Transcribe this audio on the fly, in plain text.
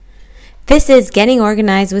This is Getting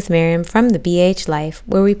Organized with Miriam from the BH Life,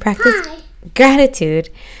 where we practice gratitude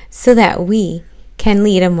so that we can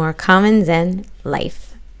lead a more common Zen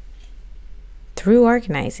life through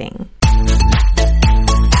organizing.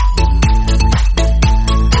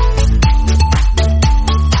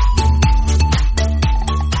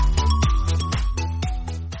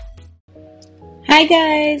 Hi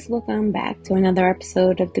guys, welcome back to another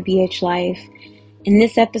episode of the BH Life. In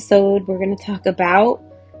this episode, we're going to talk about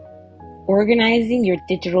organizing your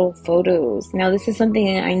digital photos. Now, this is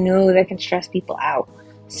something I know that can stress people out.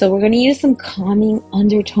 So we're going to use some calming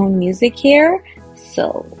undertone music here.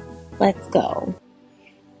 So let's go.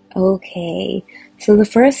 Okay, so the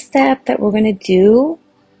first step that we're going to do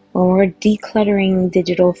when we're decluttering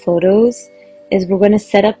digital photos is we're going to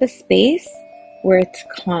set up a space where it's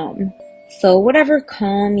calm. So whatever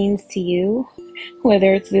calm means to you,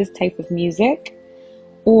 whether it's this type of music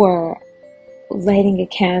or lighting a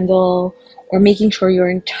candle or making sure your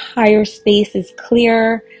entire space is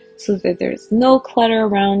clear so that there's no clutter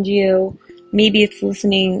around you. Maybe it's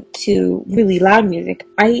listening to really loud music.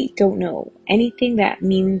 I don't know. Anything that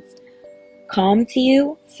means calm to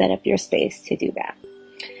you, set up your space to do that.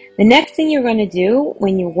 The next thing you're going to do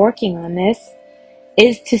when you're working on this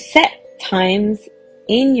is to set times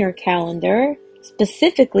in your calendar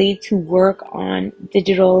specifically to work on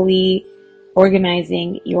digitally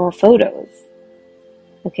organizing your photos.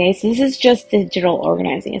 Okay, so this is just digital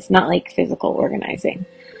organizing. It's not like physical organizing.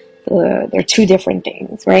 They're two different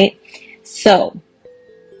things, right? So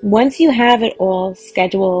once you have it all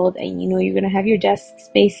scheduled and you know you're going to have your desk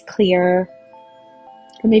space clear,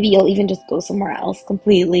 or maybe you'll even just go somewhere else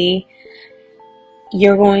completely,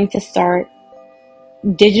 you're going to start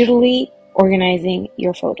digitally organizing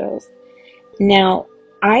your photos. Now,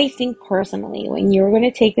 I think personally, when you're going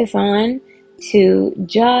to take this on, to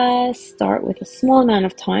just start with a small amount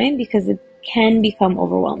of time because it can become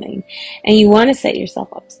overwhelming and you want to set yourself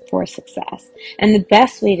up for success. And the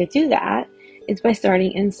best way to do that is by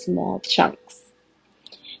starting in small chunks.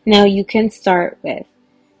 Now, you can start with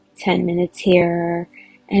 10 minutes here,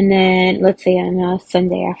 and then let's say on a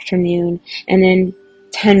Sunday afternoon, and then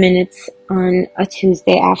 10 minutes on a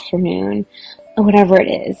Tuesday afternoon, or whatever it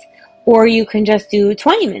is. Or you can just do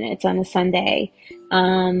 20 minutes on a Sunday,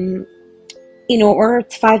 or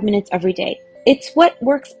it's 5 minutes every day. It's what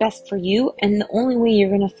works best for you, and the only way you're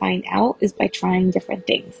going to find out is by trying different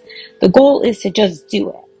things. The goal is to just do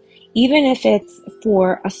it. Even if it's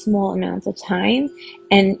for a small amount of time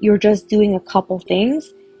and you're just doing a couple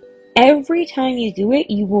things, every time you do it,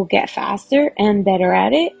 you will get faster and better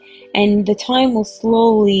at it, and the time will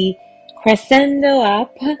slowly crescendo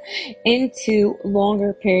up into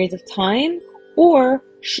longer periods of time, or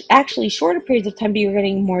actually shorter periods of time, but you're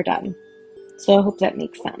getting more done. So I hope that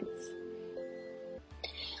makes sense.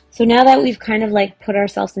 So now that we've kind of like put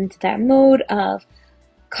ourselves into that mode of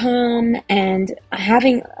calm and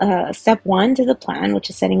having step one to the plan,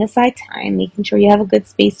 which is setting aside time, making sure you have a good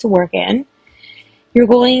space to work in, you're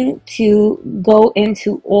going to go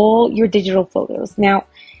into all your digital photos. Now,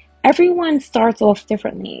 everyone starts off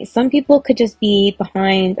differently. Some people could just be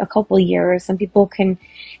behind a couple years. Some people can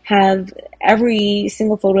have every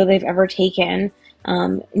single photo they've ever taken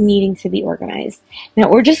needing to be organized. Now,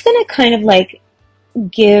 we're just going to kind of like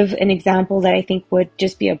give an example that I think would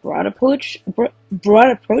just be a broad approach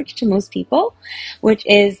to most people, which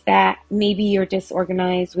is that maybe you're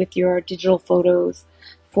disorganized with your digital photos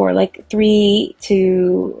for like 3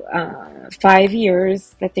 to 5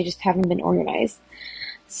 years that they just haven't been organized.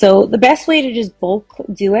 So the best way to just bulk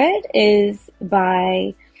do it is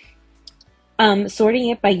by sorting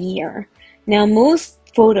it by year. Now, most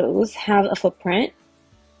photos have a footprint,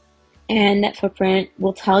 and that footprint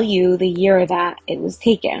will tell you the year that it was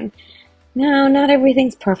taken. Now, not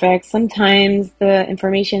everything's perfect. Sometimes the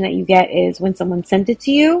information that you get is when someone sent it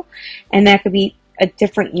to you, and that could be a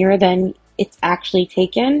different year than it's actually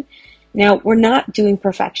taken. Now, we're not doing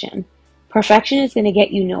perfection. Perfection is going to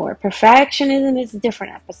get you nowhere. Perfectionism is a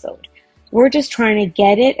different episode. We're just trying to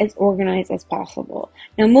get it as organized as possible.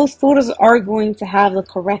 Now, most photos are going to have the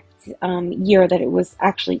correct year that it was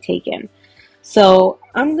actually taken. So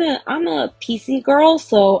I'm a PC girl,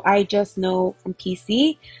 so I just know from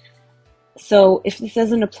PC. So if this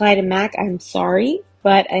doesn't apply to Mac, I'm sorry,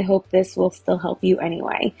 but I hope this will still help you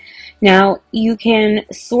anyway. Now, you can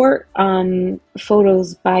sort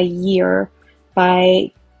photos by year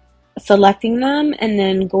by selecting them and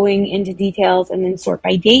then going into details and then sort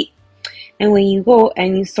by date. And when you go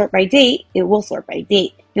and you sort by date, it will sort by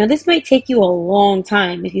date. Now, this might take you a long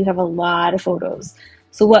time if you have a lot of photos.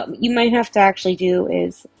 So what you might have to actually do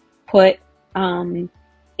is put,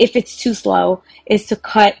 if it's too slow, is to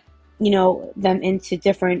cut them into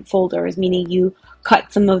different folders, meaning you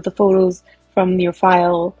cut some of the photos from your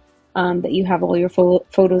file that you have all your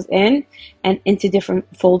photos in and into different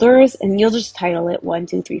folders, and you'll just title it 1,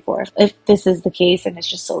 2, 3, 4 if this is the case and it's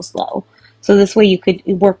just so slow. So this way you could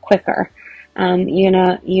work quicker. You're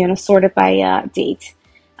gonna sort it by date.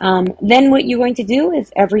 Then what you're going to do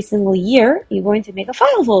is every single year you're going to make a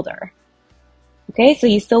file folder. Okay, so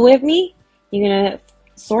you still with me? You're gonna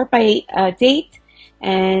sort by date,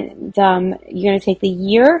 and you're gonna take the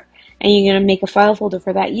year and you're gonna make a file folder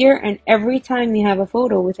for that year. And every time you have a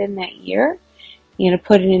photo within that year, you're gonna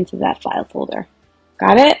put it into that file folder.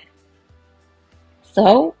 Got it?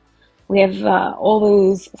 So we have all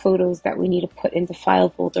those photos that we need to put into file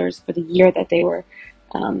folders for the year that they were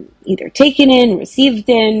either taken in, received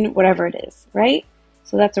in, whatever it is, right?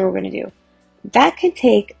 So that's what we're going to do. That can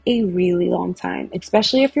take a really long time,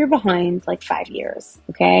 especially if you're behind like 5 years,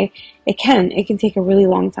 okay? It can take a really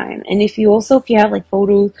long time. And if you have like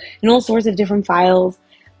photos and all sorts of different files,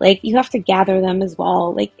 like you have to gather them as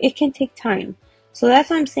well. Like it can take time. So that's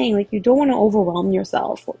what I'm saying. Like you don't want to overwhelm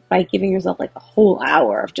yourself by giving yourself like a whole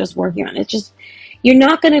hour of just working on it. Just, you're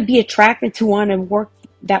not going to be attracted to want to work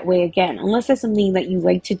that way again, unless it's something that you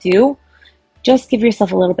like to do. Just give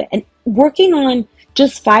yourself a little bit. And working on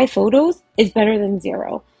just 5 photos is better than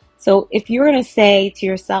 0. So if you're going to say to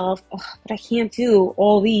yourself, oh, but I can't do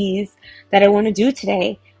all these that I want to do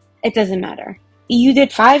today, it doesn't matter. You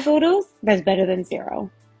did 5 photos, that's better than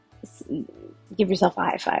 0. Give yourself a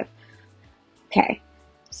high five. Okay.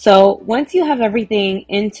 So once you have everything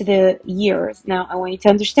into the years, now I want you to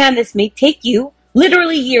understand this may take you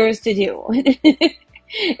literally years to do.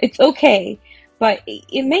 It's okay, but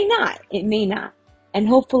it may not. It may not. And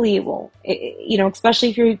hopefully it will, especially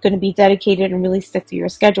if you're going to be dedicated and really stick to your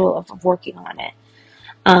schedule of working on it.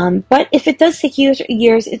 But if it does take you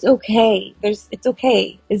years, it's okay. It's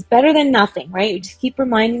okay. It's better than nothing, right? You just keep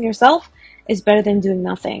reminding yourself it's better than doing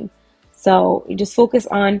nothing. So you just focus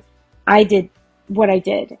on, I did what I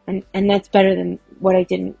did, and that's better than what I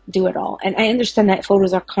didn't do at all. And I understand that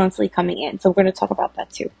photos are constantly coming in, so we're going to talk about that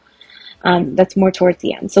too. That's more towards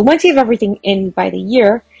the end. So once you have everything in by the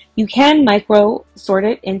year, you can micro sort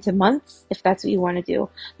it into months if that's what you want to do.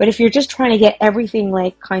 But if you're just trying to get everything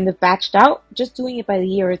like kind of batched out, just doing it by the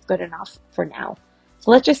year is good enough for now.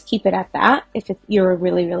 So let's just keep it at that if you're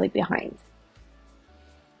really, really behind.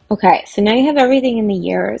 Okay, so now you have everything in the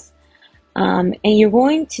years. And you're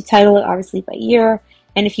going to title it obviously by year.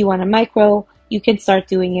 And if you want to micro, you can start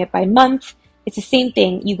doing it by month. It's the same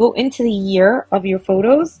thing. You go into the year of your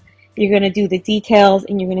photos. You're going to do the details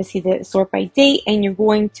and you're going to see the sort by date, and you're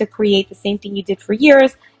going to create the same thing you did for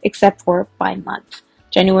years, except for by month.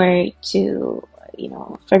 January to,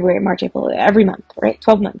 February, March, April, every month, right?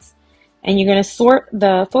 12 months. And you're going to sort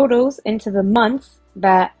the photos into the months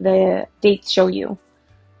that the dates show you.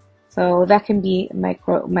 So that can be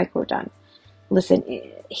micro done. Listen,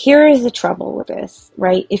 here is the trouble with this,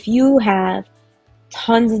 right? If you have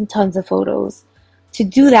tons and tons of photos, to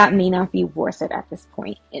do that may not be worth it at this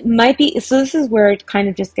point. It might be, so this is where it kind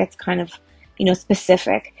of just gets kind of,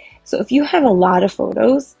 specific. So if you have a lot of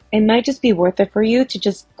photos, it might just be worth it for you to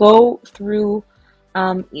just go through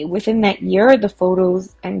within that year, the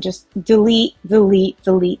photos, and just delete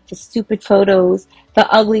the stupid photos, the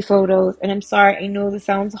ugly photos. And I'm sorry, I know this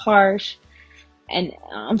sounds harsh. And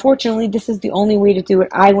unfortunately, this is the only way to do it.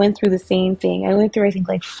 I went through the same thing. I went through, I think,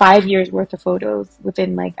 like 5 years worth of photos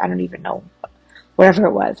within, like, I don't even know, whatever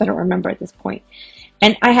it was. I don't remember at this point.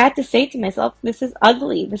 And I had to say to myself, this is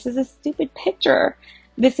ugly. This is a stupid picture.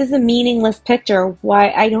 This is a meaningless picture.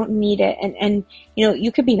 Why? I don't need it. And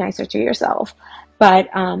you could be nicer to yourself. But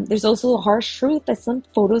there's also a harsh truth that some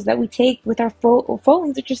photos that we take with our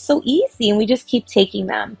phones are just so easy, and we just keep taking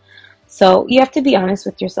them. So you have to be honest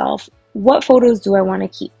with yourself. What photos do I want to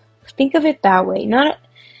keep? Think of it that way.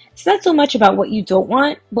 It's not so much about what you don't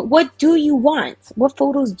want, but what do you want? What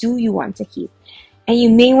photos do you want to keep? And you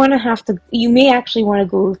may actually want to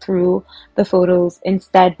go through the photos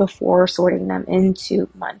instead before sorting them into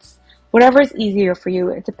months. Whatever is easier for you.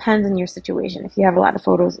 It depends on your situation, if you have a lot of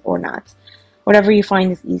photos or not. Whatever you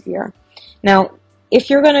find is easier. Now, if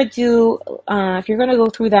you're going to go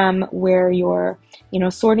through them where you're,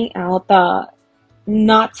 sorting out the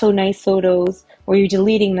not so nice photos, where you're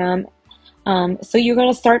deleting them, so you're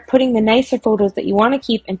going to start putting the nicer photos that you want to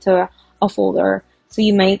keep into a folder. So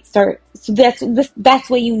you might start, so that's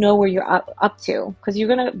where you know where you're up to, because you're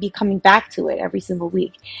going to be coming back to it every single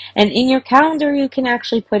week. And in your calendar, you can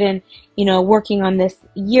actually put in, working on this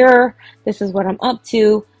year, this is what I'm up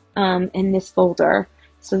to, in this folder.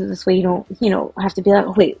 So this way you don't, have to be like,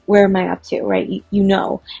 oh, wait, where am I up to, right? You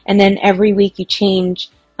know. And then every week you change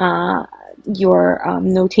your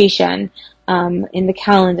notation in the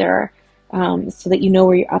calendar, so that you know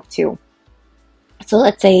where you're up to. So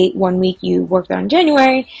let's say one week you worked on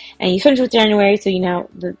January and you finished with January, so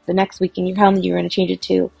the next week in your calendar you're going to change it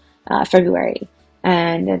to February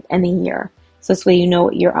and the year. So this way you know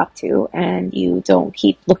what you're up to and you don't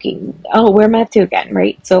keep looking, oh, where am I up to again,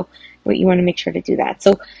 right? So you want to make sure to do that.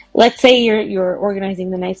 So let's say you're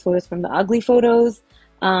organizing the nice photos from the ugly photos,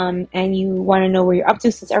 and you want to know where you're up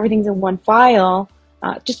to. Since everything's in one file,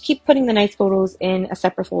 just keep putting the nice photos in a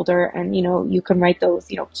separate folder, and you can write those,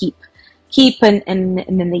 keep and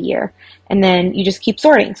then the year, and then you just keep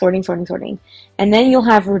sorting, and then you'll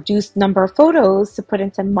have a reduced number of photos to put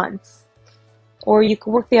into months. Or you could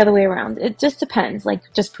work the other way around. It just depends, like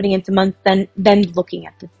just putting into months, then looking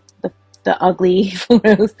at the ugly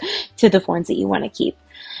photos to the ones that you want to keep.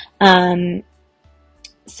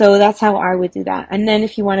 So that's how I would do that. And then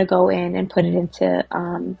if you want to go in and put it into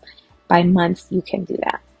by months, you can do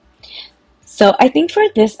that. So I think for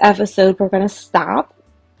this episode, we're going to stop.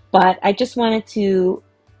 But I just wanted to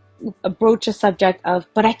broach a subject of,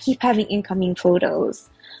 but I keep having incoming photos,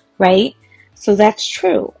 right? So that's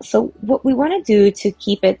true. So what we want to do to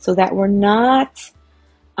keep it so that we're not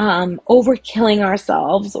overkilling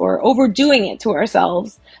ourselves or overdoing it to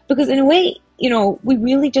ourselves, because in a way, we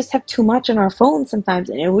really just have too much on our phone sometimes,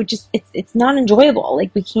 and it's not enjoyable.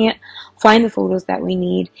 Like, we can't find the photos that we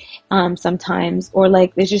need sometimes, or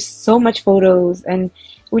like there's just so much photos and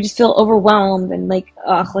we just feel overwhelmed and like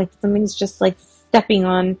something's just like stepping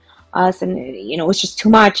on us, and it's just too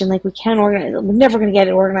much, and like we can't organize. We're never going to get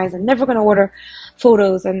it organized. I'm never going to order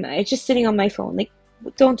photos, and it's just sitting on my phone. Like,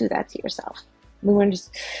 don't do that to yourself. We want to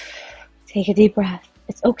just take a deep breath.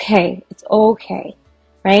 It's okay. It's okay,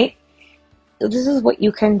 right? This is what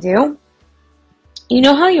you can do. You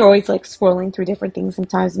know how you're always like scrolling through different things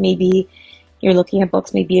sometimes? Maybe you're looking at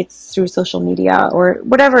books, maybe it's through social media or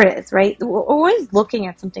whatever it is, right? We're always looking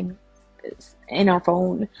at something in our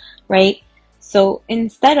phone, right? So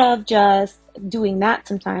instead of just doing that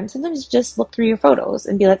sometimes just look through your photos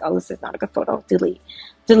and be like, oh, this is not a good photo. Delete.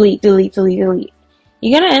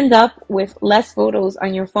 You're going to end up with less photos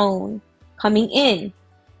on your phone coming in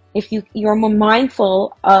if you're more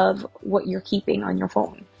mindful of what you're keeping on your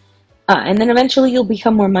phone. And then eventually you'll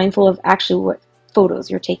become more mindful of actually what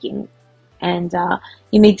photos you're taking. And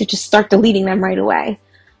you may just start deleting them right away.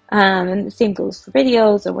 And the same goes for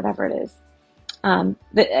videos or whatever it is. And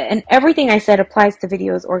everything I said applies to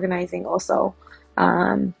videos organizing also.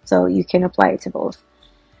 So you can apply it to both.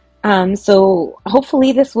 So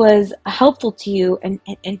hopefully this was helpful to you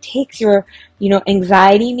and takes your,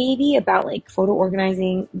 anxiety maybe about like photo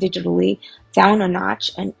organizing digitally down a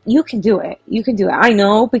notch, and you can do it. I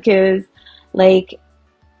know, because like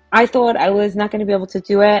I thought I was not going to be able to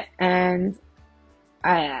do it, and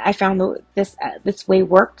I found this way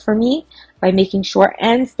worked for me by making sure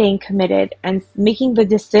and staying committed and making the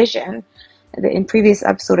decision. In previous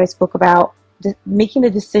episode I spoke about making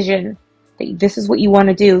the decision that this is what you want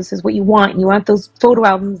to do, this is what you want. You want those photo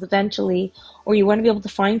albums eventually, or you want to be able to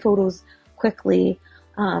find photos quickly.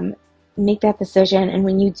 Make that decision, and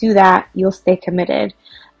when you do that, you'll stay committed.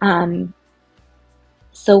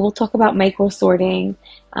 So we'll talk about micro sorting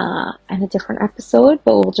in a different episode,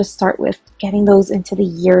 but we'll just start with getting those into the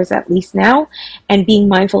years at least now, and being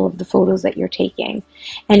mindful of the photos that you're taking.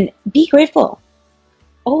 And be grateful.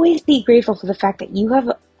 Always be grateful for the fact that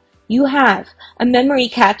you have a memory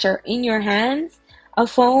catcher in your hands, a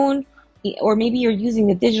phone, or maybe you're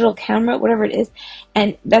using a digital camera, whatever it is,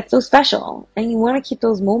 and that's so special. And you want to keep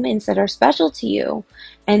those moments that are special to you.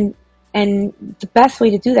 And the best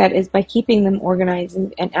way to do that is by keeping them organized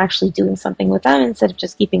and actually doing something with them, instead of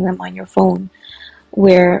just keeping them on your phone,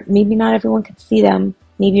 where maybe not everyone can see them.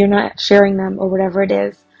 Maybe you're not sharing them or whatever it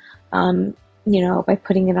is, by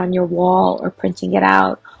putting it on your wall or printing it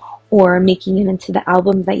out, or making it into the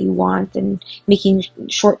album that you want and making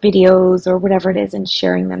short videos or whatever it is and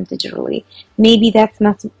sharing them digitally. Maybe that's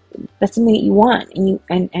something that you want,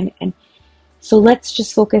 and so let's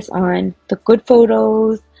just focus on the good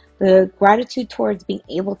photos, the gratitude towards being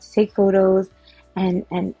able to take photos, and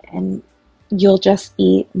you'll just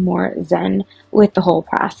be more zen with the whole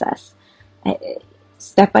process.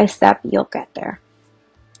 Step by step, you'll get there.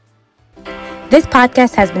 This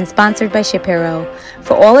podcast has been sponsored by Shipero.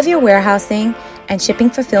 For all of your warehousing and shipping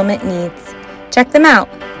fulfillment needs, check them out.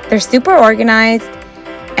 They're super organized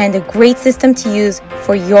and a great system to use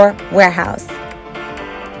for your warehouse.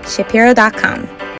 Shipero.com.